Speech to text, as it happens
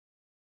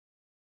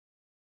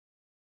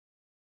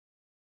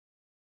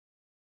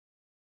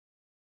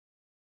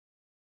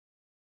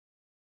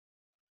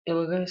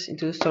Hello guys,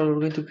 into this tutorial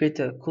we're going to create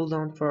a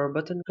cooldown for our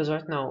button, because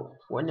right now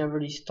whenever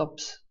it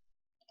stops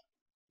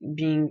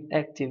being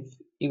active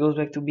it goes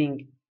back to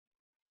being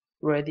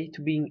ready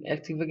to being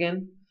active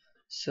again.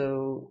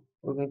 So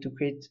we're going to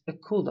create a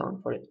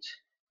cooldown for it.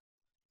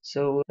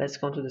 So let's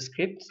go to the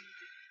script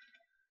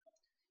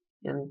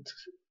and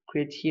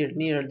create here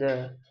near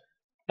the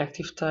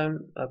active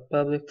time a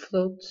public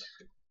float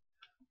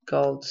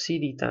called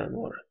CD time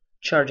or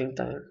charging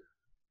time,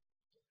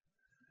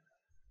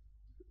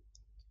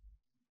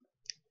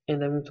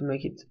 and I'm going to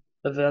make it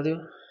a value,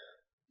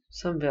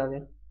 some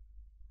value.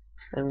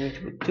 I'm going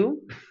to put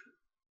 2.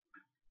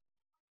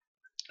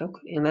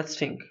 Okay, and let's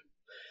think.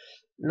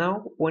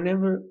 Now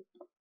whenever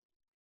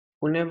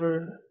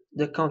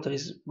the counter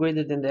is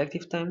greater than the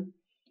active time,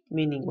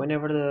 meaning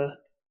whenever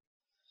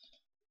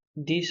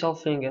this whole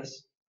thing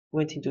has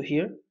went into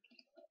here,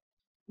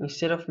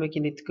 instead of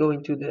making it go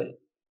into the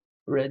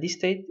ready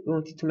state, we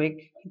want it to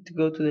make it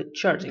go to the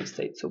charging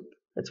state. So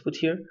let's put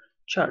here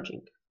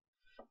charging,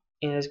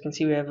 and as you can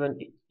see we have an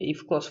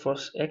if clause for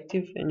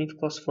active and if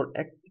clause for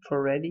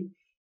ready.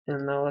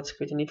 And now let's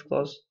create an if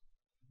clause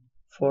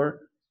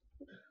for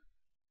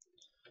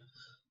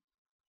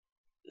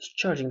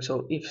charging.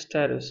 So if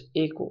status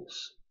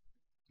equals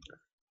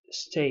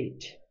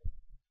state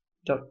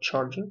dot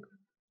charging,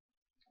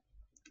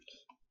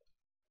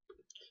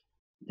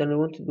 then we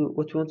want to do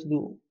what we want to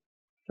do.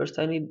 First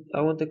I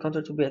want the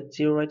counter to be at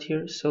 0 right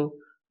here, so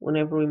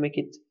whenever we make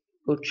it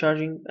go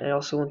charging, I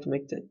also want to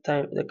make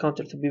the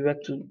counter to be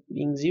back to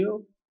being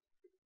 0,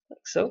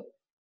 like so.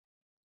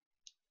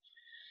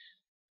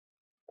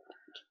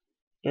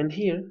 And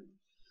here,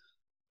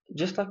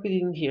 just like we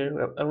did in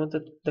here, I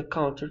wanted the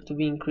counter to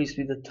be increased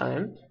with the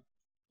time,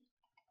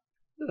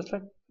 just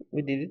like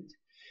we did it.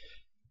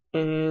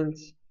 And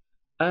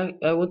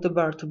I want the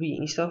bar to be,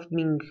 instead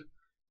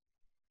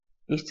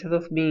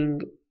of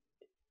being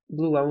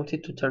blue, I want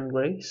it to turn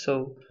gray.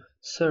 So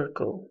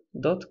circle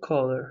dot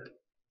color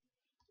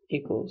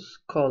equals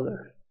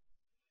color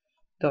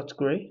dot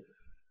gray,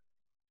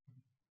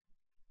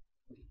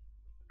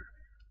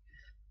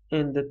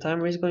 and the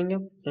timer is going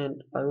up,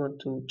 and I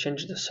want to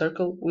change the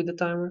circle with the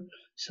timer.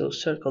 So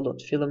circle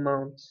dot fill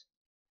amount,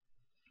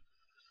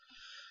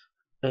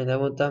 and I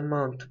want the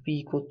amount to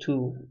be equal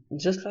to,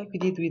 just like we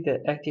did with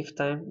the active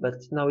time, but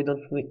now we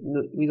don't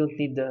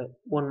need the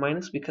 1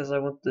 minus, because I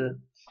want the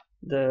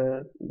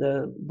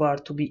bar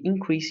to be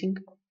increasing.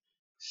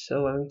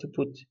 So I'm going to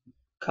put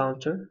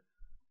counter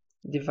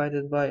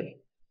divided by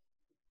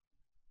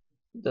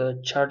the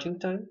charging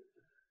time,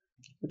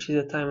 which is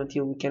the time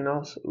until we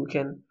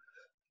can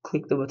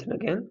click the button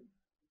again,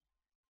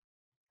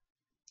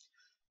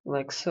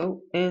 like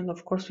so. And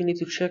of course we need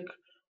to check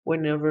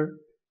whenever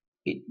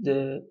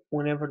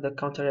the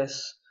counter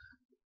has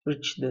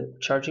reached the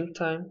charging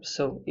time.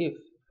 So if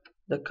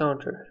the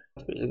counter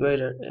is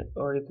greater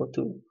or equal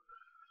to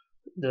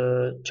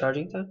the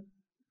charging time,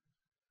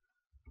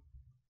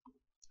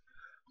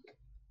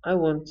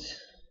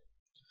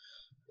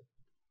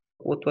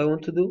 what do I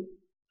want to do?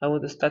 I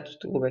want the status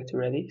to go back to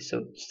ready.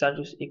 So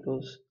status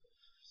equals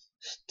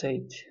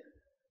state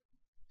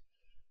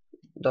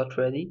dot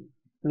ready,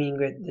 meaning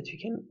that you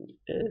can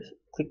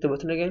click the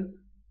button again.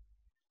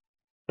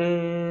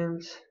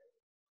 And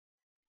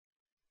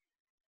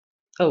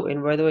oh,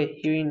 and by the way,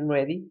 here in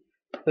ready,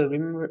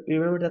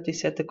 remember that we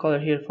set the color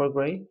here for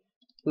gray.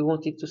 We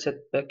want it to so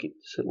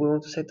we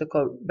want to set the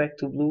color back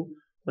to blue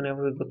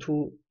whenever we go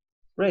to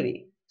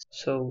ready.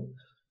 So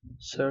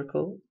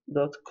circle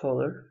dot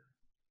color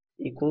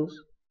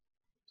equals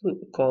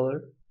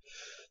color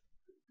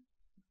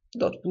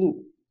dot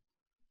blue,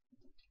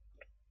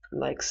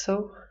 like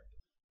so.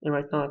 And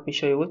right now let me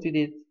show you what we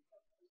did.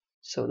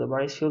 So the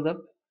bar is filled up.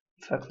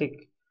 If I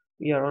click,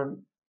 we are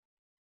on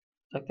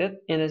like that,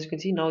 and as you can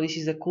see now this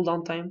is the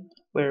cooldown time,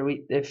 where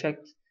the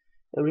effect,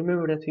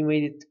 remember that we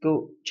made it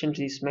change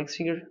this max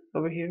figure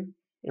over here,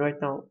 and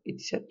right now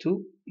it's at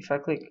 2. If I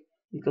click,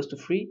 it goes to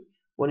 3.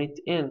 When it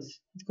ends,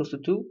 it goes to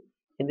 2,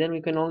 and then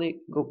we can only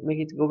make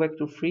it go back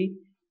to 3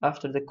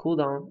 after the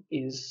cooldown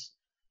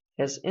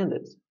has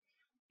ended.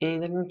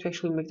 And I'm going to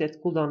actually make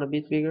that cooldown a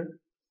bit bigger.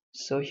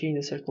 So here in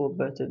the circular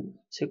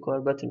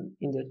button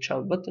in the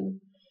child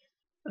button,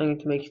 I'm going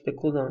to make the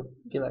cooldown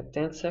be like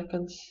 10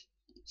 seconds.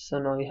 So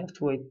now you have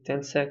to wait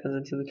 10 seconds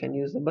until you can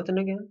use the button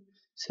again.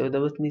 So the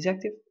button is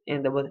active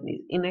and the button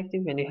is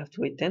inactive, and you have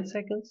to wait 10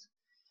 seconds.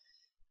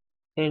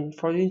 And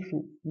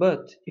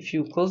but if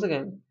you close the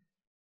game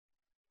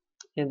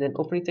and then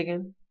open it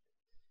again,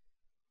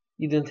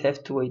 you don't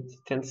have to wait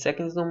 10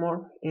 seconds no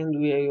more. And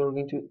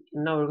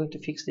now we're going to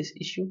fix this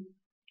issue.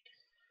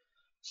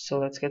 So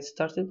let's get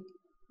started.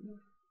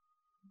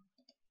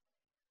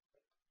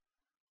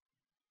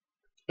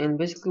 And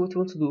basically what we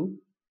want to do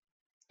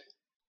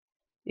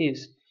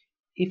is,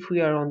 if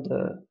we are on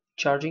the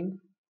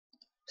charging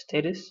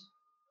status,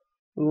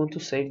 we want to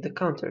save the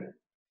counter.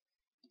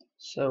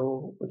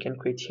 So we can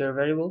create here a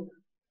variable.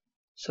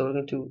 So we're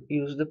going to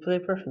use the player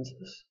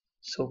preferences.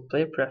 So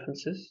player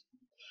preferences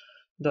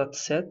dot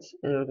set,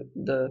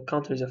 the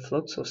counter is a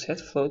float, so set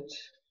float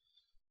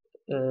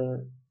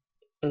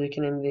and we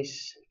can name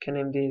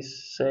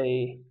this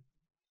say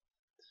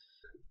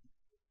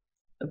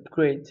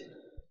upgrade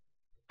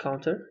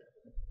counter,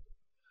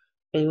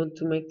 and we want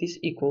to make this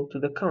equal to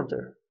the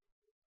counter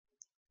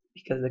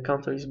because the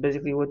counter is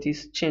basically what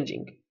is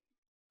changing.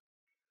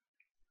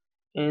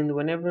 And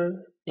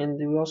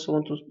we also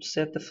want to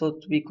set the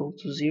float to be equal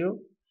to 0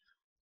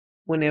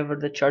 whenever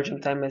the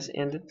charging time has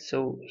ended.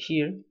 So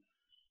here we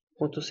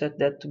want to set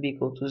that to be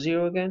equal to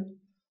 0 again,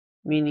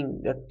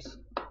 meaning that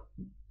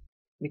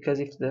because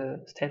if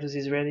the status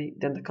is ready,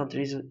 then the counter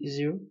is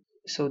 0.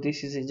 So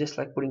this is just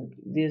like putting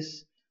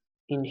this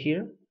in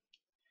here.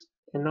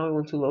 And now I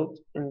want to load,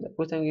 and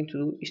what I'm going to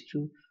do is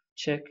to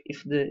check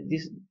if the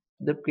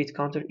upgrade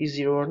counter is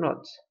 0 or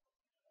not.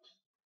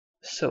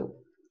 So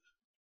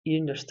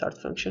in the start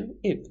function,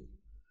 if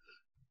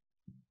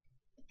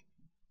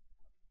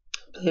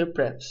player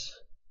prefs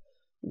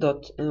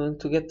dot, and I want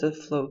to get the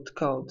float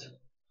called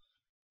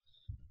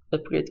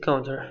upgrade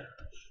counter,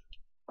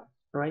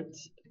 right?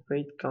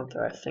 Upgrade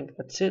counter, I think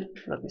that's it.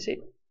 Let me see.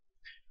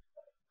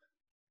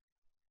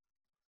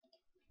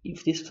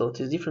 If this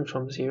float is different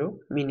from 0,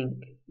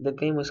 meaning the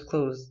game was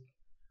closed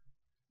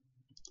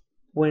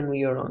when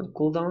we are on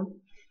cooldown,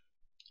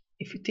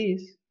 if it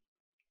is,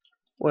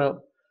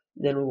 well,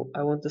 then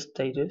I want the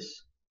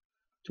status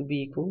to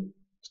be equal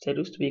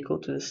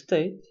to the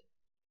state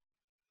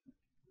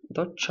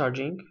dot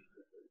charging,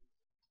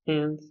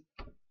 and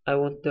I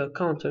want the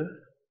counter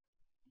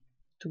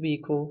to be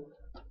equal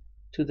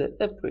to the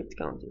upgrade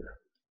counter,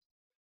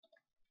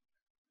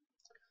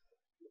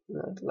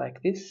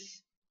 like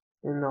this.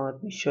 And now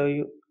let me show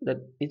you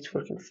that it's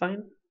working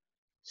fine.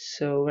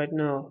 So right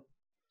now,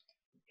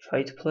 if I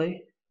hit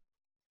play,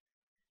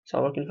 it's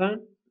all working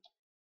fine,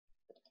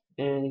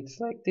 and it's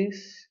like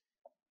this.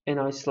 And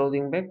now it's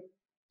loading back,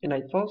 and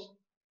I pause,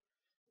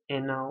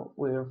 and now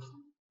the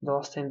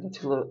last time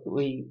that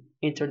we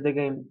entered the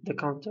game, the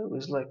counter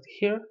was like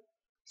here.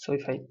 So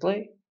if I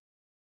play,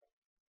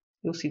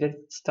 you'll see that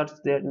it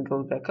starts there and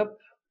goes back up,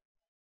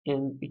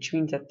 and which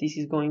means that this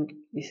is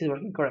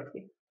working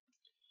correctly.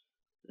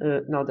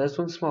 Now there's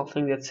one small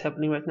thing that's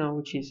happening right now,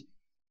 which is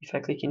if I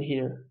click in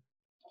here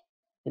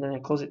and then I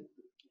close it,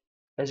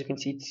 as you can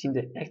see it's in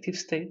the active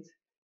state,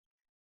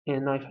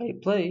 and now if I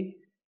play,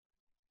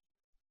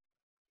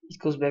 it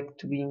goes back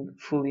to being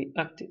fully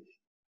active.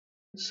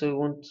 So we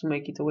want to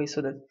make it a way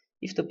so that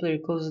if the player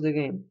closes the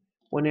game,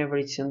 whenever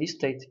it's in this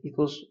state, it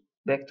goes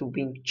back to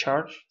being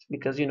charged,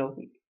 because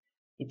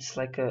it's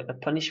like a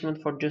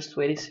punishment for just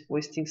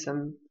wasting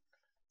some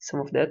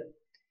of that.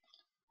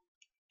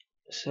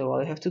 So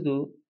all I have to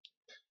do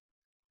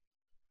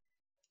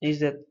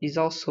is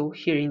also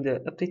here in the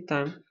update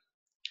time,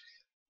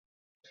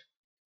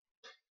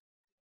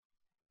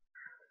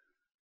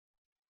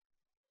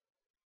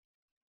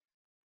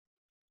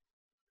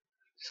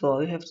 so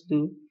all you have to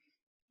do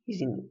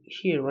is in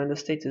here when the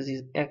status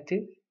is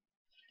active,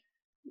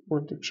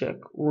 want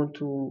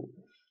to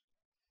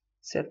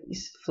set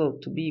this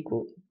float to be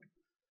equal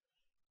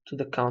to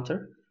the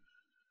counter,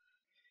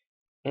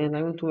 and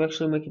I want to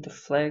actually make it a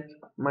flag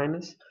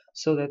minus,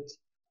 so that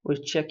we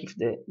check if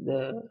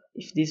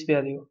if this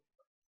value,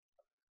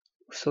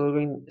 so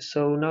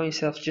now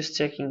instead of just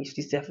checking if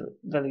this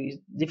value is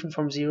different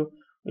from 0,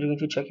 we're going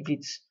to check if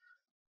it's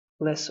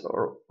less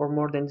or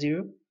more than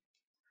 0.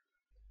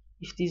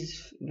 If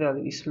this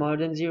value is smaller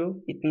than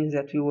 0, it means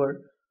that we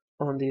were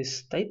on this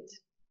state.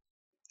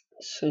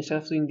 So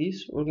instead of doing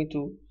this, we're going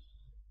to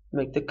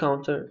make the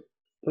counter,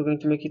 we're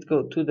going to make it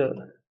go to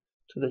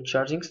the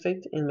charging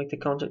state and make the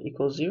counter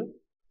equal 0.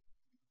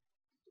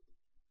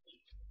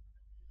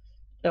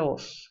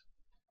 Else,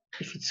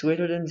 if it's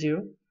greater than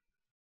 0,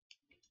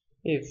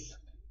 if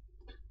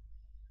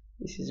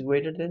this is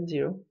greater than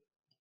 0,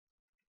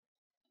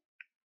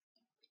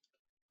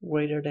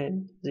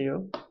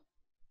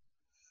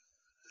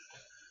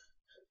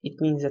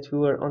 it means that we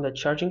were on the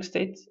charging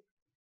state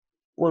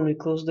when we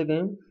close the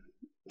game.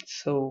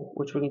 So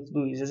what we're going to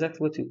do is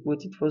exactly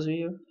what it was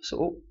here.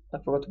 So I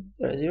forgot to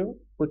put 0,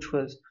 which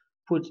was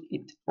put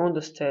it on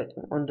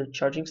the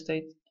charging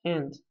state,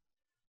 and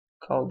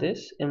call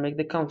this and make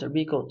the counter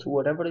be equal to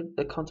whatever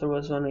the counter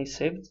was when we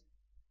saved.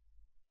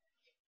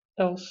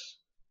 Else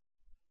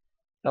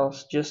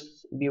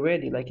just be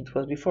ready like it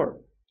was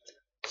before.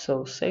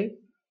 So save,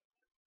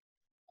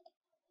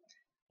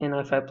 and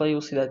if I play,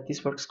 you'll see that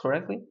this works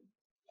correctly.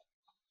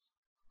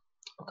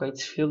 Okay,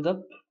 it's filled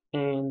up,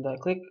 and I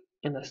click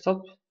and I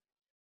stop,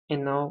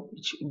 and now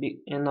it should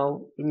be. And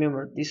now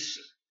remember this,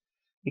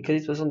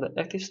 because it was on the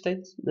active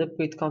state, the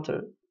upgrade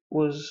counter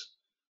was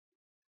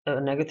a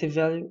negative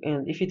value,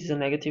 and if it is a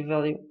negative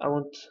value, I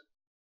want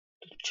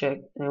to check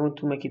and I want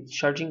to make it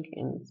charging,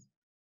 and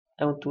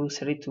I want to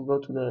set it to go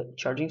to the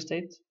charging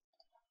state.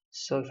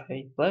 So if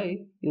I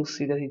play, you'll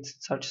see that it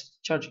starts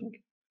charging.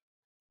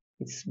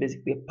 It's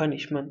basically a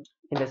punishment,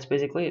 and that's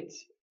basically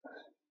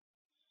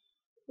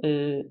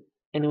it.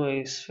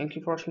 Anyways, thank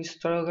you for watching this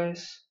tutorial,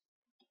 guys,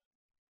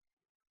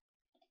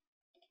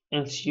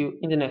 and see you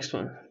in the next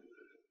one.